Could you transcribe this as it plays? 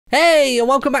Hey, and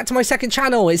welcome back to my second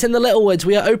channel. It's InTheLittleWood.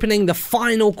 We are opening the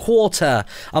final quarter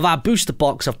of our booster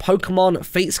box of Pokemon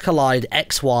Fates Collide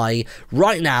XY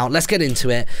right now. Let's get into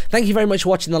it. Thank you very much for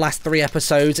watching the last 3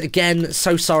 episodes. Again,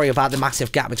 so sorry about the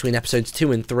massive gap between episodes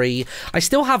 2 and 3. I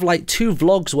still have like 2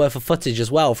 vlogs worth of footage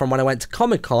as well from when I went to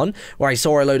Comic-Con, where I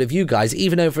saw a load of you guys,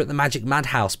 even over at the Magic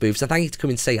Madhouse booth. So thank you for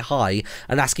coming to say hi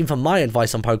and asking for my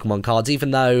advice on Pokemon cards,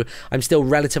 even though I'm still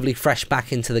relatively fresh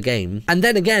back into the game. And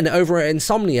then again, over at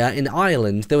Insomnia in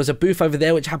Ireland, there was a booth over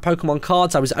there which had Pokemon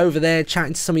cards. I was over there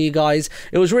chatting to some of you guys.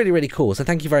 It was really cool, so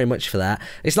thank you very much for that.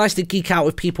 It's nice to geek out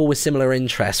with people with similar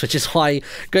interests, which is why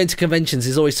going to conventions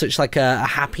is always such like a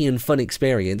happy and fun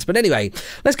experience. But anyway,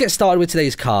 let's get started with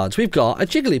today's cards. We've got a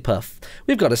Jigglypuff,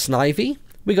 we've got a Snivy,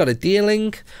 we got a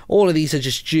Deerling. All of these are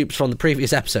just dupes from the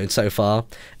previous episode so far.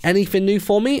 Anything new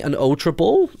for me? An Ultra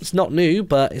Ball. It's not new,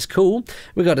 but it's cool.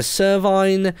 We got a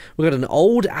Servine. We got an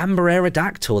old Amber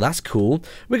Aerodactyl. That's cool.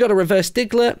 We got a Reverse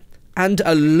Diglett. And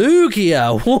a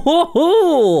Lugia.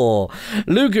 Whoa!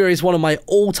 Lugia is one of my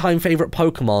all-time favourite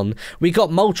Pokemon. We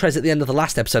got Moltres at the end of the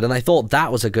last episode, and I thought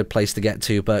that was a good place to get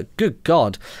to, but good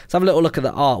God. Let's have a little look at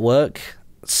the artwork.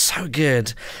 So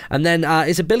good. And then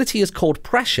his ability is called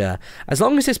Pressure. As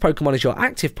long as this Pokemon is your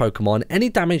active Pokemon, any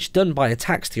damage done by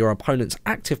attacks to your opponent's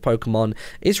active Pokemon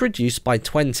is reduced by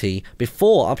 20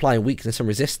 before applying weakness and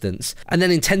resistance. And then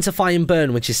Intensify and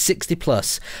Burn, which is 60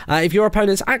 plus. If your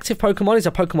opponent's active Pokemon is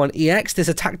a Pokemon EX, this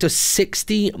attack does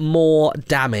 60 more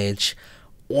damage.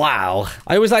 Wow.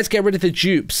 I always like to get rid of the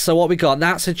dupes. So what we got?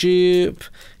 That's a dupe.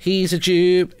 He's a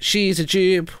dupe. She's a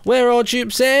dupe. We're all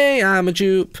dupes. Hey, I'm a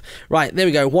dupe. Right, there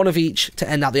we go. One of each to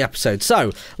end out the episode.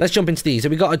 So let's jump into these.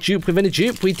 Have we got a dupe within a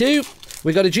dupe? We do.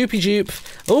 We got a dupey dupe.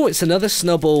 Oh, it's another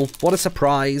Snubble. What a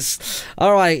surprise.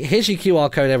 All right, here's your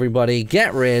QR code, everybody.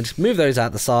 Get rid. Move those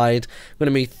out the side. We're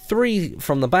going to move 3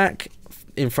 from the back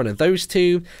in front of those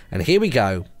 2. And here we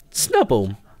go.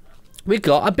 Snubble. We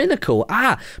got a Binnacle.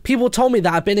 People told me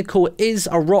that a Binnacle is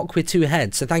a rock with 2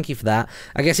 heads, so thank you for that.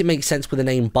 I guess it makes sense with the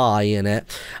name Bi in it.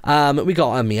 We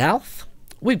got a Meowth.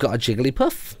 We've got a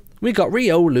Jigglypuff. We got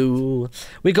Riolu.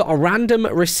 We got a random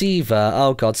receiver.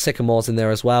 Oh god, Sycamore's in there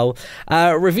as well.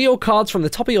 Reveal cards from the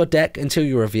top of your deck until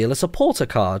you reveal a supporter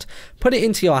card. Put it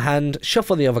into your hand,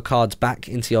 shuffle the other cards back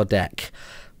into your deck.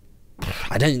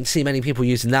 I don't see many people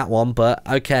using that one, but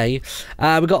okay.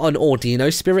 We got an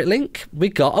Ordino Spirit Link. We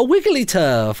got a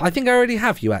Wigglytuff. I think I already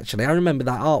have you, actually. I remember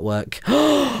that artwork.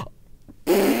 Oh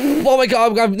my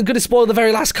god, I'm going to spoil the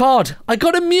very last card. I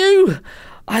got a Mew.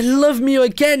 I love Mew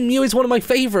again. Mew is one of my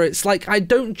favourites. Like, I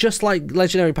don't just like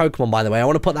legendary Pokemon, by the way. I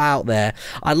want to put that out there.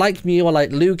 I like Mew. I like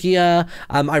Lugia.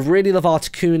 I really love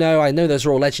Articuno. I know those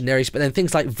are all legendaries, but then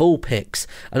things like Vulpix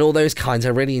and all those kinds I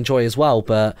really enjoy as well.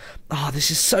 But, oh,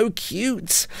 this is so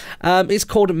cute. It's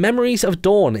called Memories of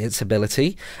Dawn, its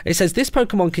ability. It says, this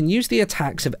Pokemon can use the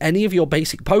attacks of any of your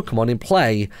basic Pokemon in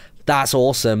play. That's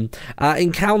awesome.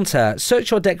 Encounter. Search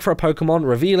your deck for a Pokemon,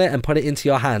 reveal it, and put it into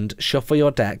your hand. Shuffle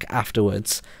your deck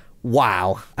afterwards.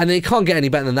 Wow. And it can't get any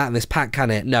better than that in this pack,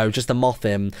 can it? No, just a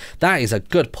Mothim. That is a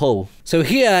good pull. So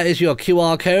here is your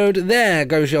QR code. There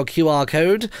goes your QR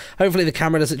code. Hopefully the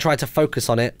camera doesn't try to focus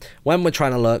on it when we're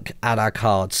trying to look at our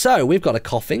cards. So we've got a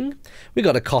Coughing. We've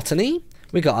got a Cottony.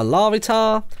 We got a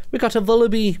Larvitar. We got a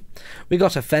Vullaby. We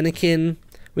got a Fennekin.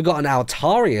 We got an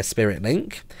Altaria Spirit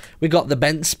Link. We got the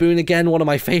Bent Spoon again, one of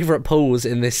my favourite pulls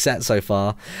in this set so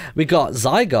far. We got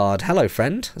Zygarde. Hello,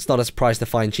 friend. It's not a surprise to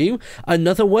find you.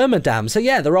 Another Wormadam. So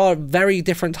yeah, there are very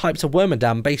different types of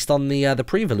Wormadam based on the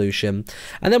pre-evolution.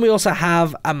 And then we also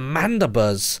have a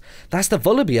Mandibuzz. That's the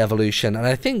Vullaby evolution, and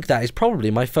I think that is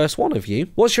probably my first one of you.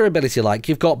 What's your ability like?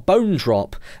 You've got Bone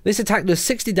Drop. This attack does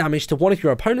 60 damage to one of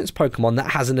your opponent's Pokemon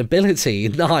that has an ability.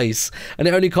 Nice. And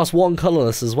it only costs 1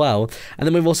 colourless as well. And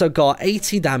then we've also got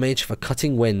 80 damage for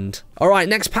Cutting Wind. Alright,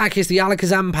 next pack is the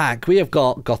Alakazam pack. We have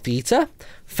got Gothita,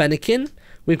 Fennekin,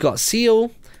 we've got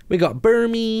Seal, we got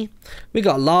Burmy, we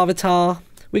got Larvitar,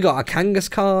 we got a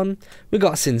Kangaskhan, we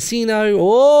got Cincino.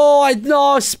 Oh, I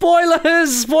know,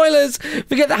 spoilers,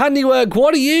 forget the handiwork.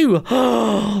 What are you?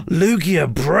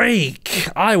 Lugia Break.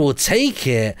 I will take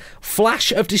it.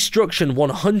 Flash of Destruction,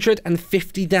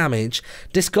 150 damage.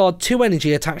 Discard 2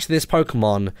 energy attached to this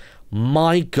Pokemon.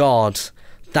 My god.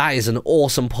 That is an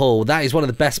awesome pull. That is one of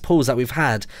the best pulls that we've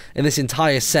had in this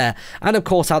entire set. And of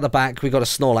course, out the back, we've got a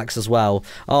Snorlax as well.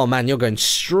 Oh man, you're going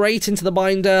straight into the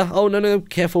binder. Oh no,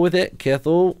 careful with it,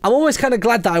 careful. I'm always kind of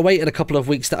glad that I waited a couple of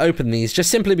weeks to open these, just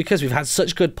simply because we've had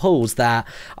such good pulls that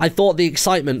I thought the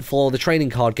excitement for the trading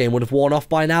card game would have worn off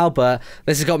by now, but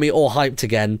this has got me all hyped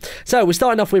again. So we're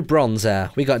starting off with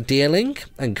Bronzer. We got Deerling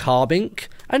and Carbink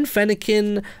and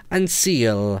Fennekin, and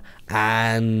Seal,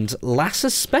 and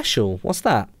Lassus Special. What's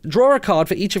that? Draw a card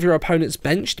for each of your opponent's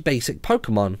benched basic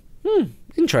Pokemon.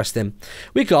 Interesting.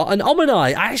 We got an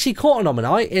Omanyte. I actually caught an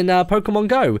Omanyte in Pokemon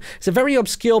Go. It's a very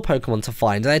obscure Pokemon to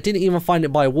find, and I didn't even find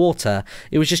it by water.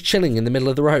 It was just chilling in the middle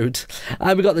of the road.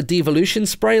 We got the Devolution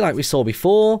Spray like we saw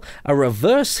before. A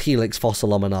Reverse Helix Fossil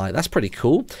Omanyte. That's pretty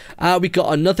cool. We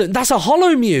got another... That's a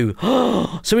Holo Mew.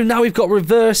 So now we've got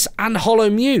Reverse and Holo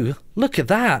Mew. Look at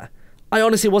that. I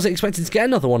honestly wasn't expecting to get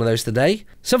another one of those today.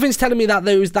 Something's telling me that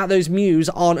those Mews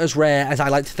aren't as rare as I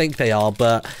like to think they are,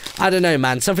 but I don't know,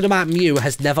 man. Something about Mew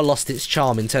has never lost its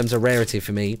charm in terms of rarity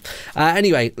for me.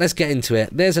 Anyway, let's get into it.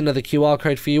 There's another QR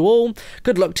code for you all.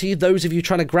 Good luck to you, those of you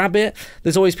trying to grab it.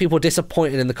 There's always people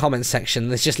disappointed in the comments section.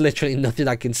 There's just literally nothing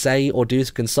I can say or do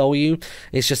to console you.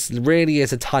 It's just really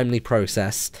is a timely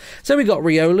process. So we got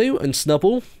Riolu and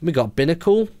Snubble. We got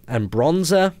Binnacle and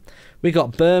Bronzer. We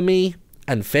got Burmy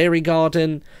and Fairy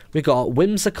Garden. We've got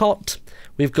Whimsicott.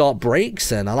 We've got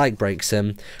Braixen. I like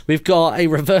Braixen. We've got a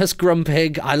Reverse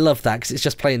Grumpig. I love that because it's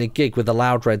just playing a gig with the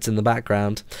loud reds in the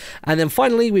background. And then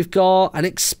finally, we've got an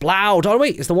Exploud. Oh,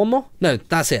 wait, is there one more? No,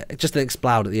 that's it. Just an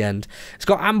Exploud at the end. It's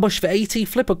got Ambush for 80.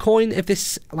 Flip a coin. If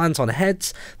this lands on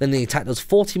heads, then the attack does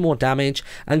 40 more damage.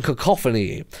 And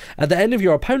Cacophony. At the end of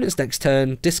your opponent's next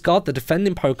turn, discard the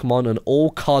defending Pokemon and all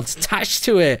cards attached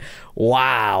to it.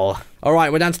 Wow. All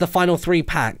right, we're down to the final 3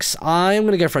 packs. I'm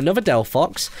going to go for another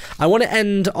Delphox. I want to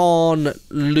end on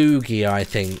Lugia, I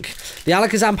think. The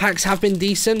Alakazam packs have been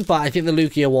decent, but I think the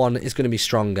Lugia one is going to be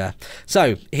stronger.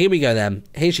 So, here we go then.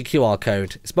 Here's your QR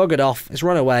code. It's buggered off. It's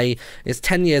run away. It's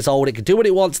 10 years old. It can do what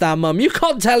it wants now, Mum. You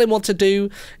can't tell him what to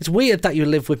do. It's weird that you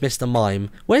live with Mr.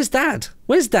 Mime. Where's Dad?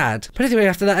 Where's Dad? But anyway,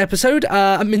 after that episode,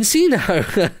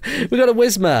 Mincino. We got a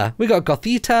Whismur. We got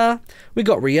Gothita. We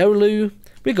got Riolu.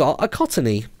 We got a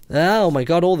Cottony. Oh my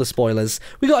god, all the spoilers.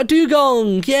 We got a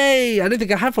Dugong! Yay! I don't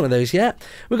think I have one of those yet.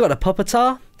 We got a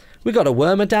Pupitar. We got a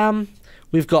Wormadam.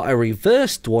 We've got a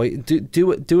Reverse Duation.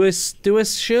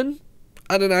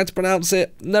 I don't know how to pronounce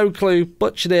it. No clue.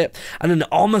 Butchered it. And an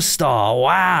Omastar.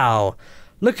 Wow.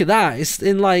 Look at that. It's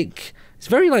in like... It's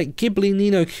very like Ghibli Ni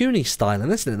no Kuni style,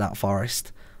 isn't it, that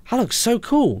forest? That looks so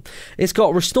cool. It's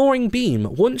got Restoring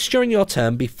Beam. Once during your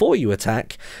turn before you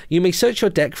attack, you may search your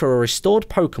deck for a restored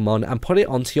Pokemon and put it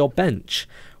onto your bench.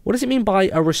 What does it mean by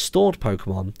a restored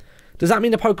Pokemon? Does that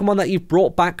mean a Pokemon that you've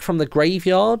brought back from the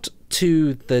graveyard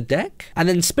to the deck? And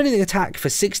then spinning the attack for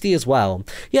 60 as well.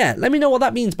 Yeah, let me know what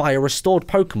that means by a restored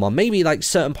Pokemon. Maybe like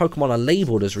certain Pokemon are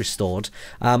labelled as restored.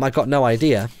 I've got no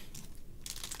idea.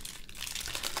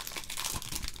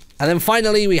 And then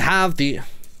finally we have the...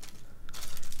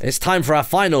 It's time for our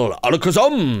final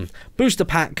Alakazam booster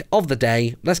pack of the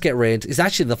day. Let's get rid. It's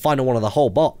actually the final one of the whole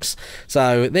box.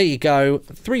 So there you go.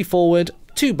 3 forward,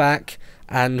 2 back,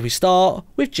 and we start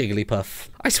with Jigglypuff.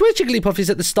 I swear Jigglypuff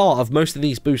is at the start of most of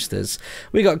these boosters.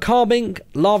 We got Carbink,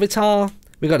 Larvitar,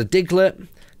 we got a Diglett,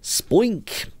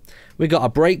 Spoink, we got a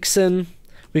Braixen.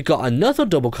 We've got another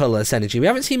double colourless energy. We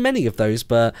haven't seen many of those,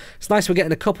 but it's nice we're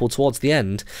getting a couple towards the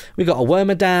end. We've got a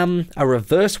Wormadam, a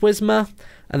Reverse Whismur,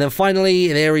 and then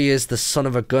finally, there he is, the son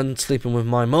of a gun, sleeping with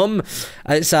my mum.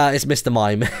 It's Mr.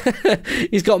 Mime.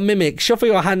 He's got Mimic. Shuffle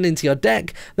your hand into your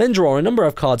deck, then draw a number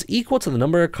of cards equal to the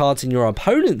number of cards in your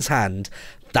opponent's hand.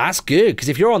 That's good, because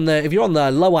if you're on the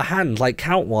lower hand, like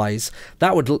count-wise,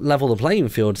 that would level the playing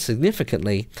field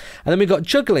significantly. And then we've got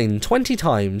Juggling 20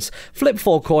 times. Flip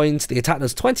 4 coins, the attack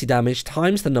does 20 damage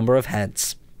times the number of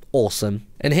heads. Awesome.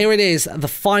 And here it is, the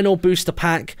final booster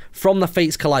pack from the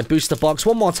Fates Collide booster box.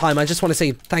 One more time, I just want to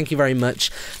say thank you very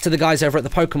much to the guys over at the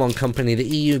Pokemon Company, the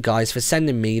EU guys, for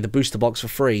sending me the booster box for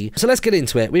free. So let's get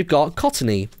into it. We've got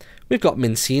Cottony, we've got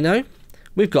Mincino,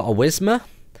 we've got a Whismur,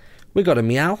 we've got a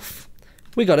Meowth,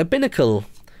 we got a Binnacle.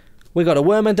 We got a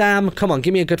Wormadam. Come on,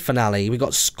 give me a good finale. We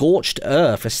got Scorched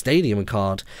Earth, a stadium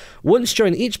card. Once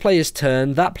during each player's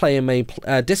turn, that player may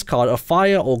discard a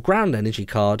fire or ground energy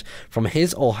card from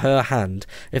his or her hand.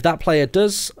 If that player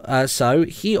does so,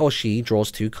 he or she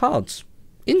draws 2 cards.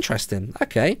 Interesting.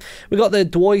 Okay. We got the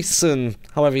Dwoisen,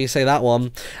 however you say that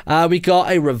one. We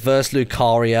got a Reverse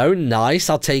Lucario. Nice,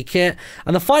 I'll take it.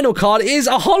 And the final card is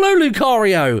a Holo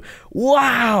Lucario.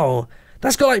 Wow.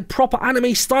 That's got like proper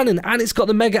anime styling, and it's got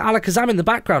the Mega Alakazam in the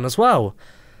background as well.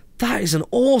 That is an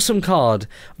awesome card.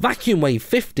 Vacuum Wave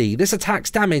 50. This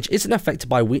attack's damage isn't affected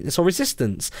by weakness or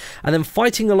resistance. And then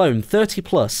Fighting Alone 30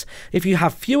 plus. If you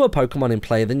have fewer Pokemon in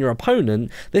play than your opponent,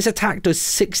 this attack does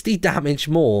 60 damage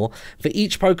more for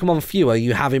each Pokemon fewer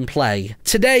you have in play.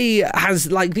 Today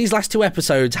has, like, these last 2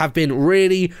 episodes have been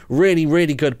really, really,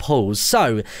 really good pulls.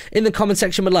 So, in the comment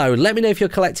section below, let me know if you're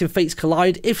collecting Fates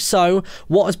Collide. If so,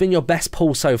 what has been your best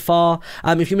pull so far?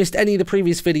 If you missed any of the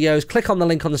previous videos, click on the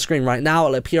link on the screen right now.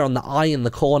 It'll appear on the eye in the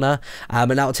corner,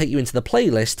 and that will take you into the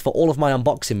playlist for all of my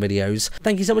unboxing videos.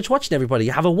 Thank you so much for watching, everybody.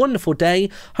 Have a wonderful day.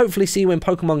 Hopefully see you in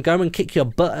Pokemon Go and kick your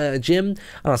butt at a gym, and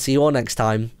I'll see you all next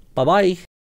time. Bye bye.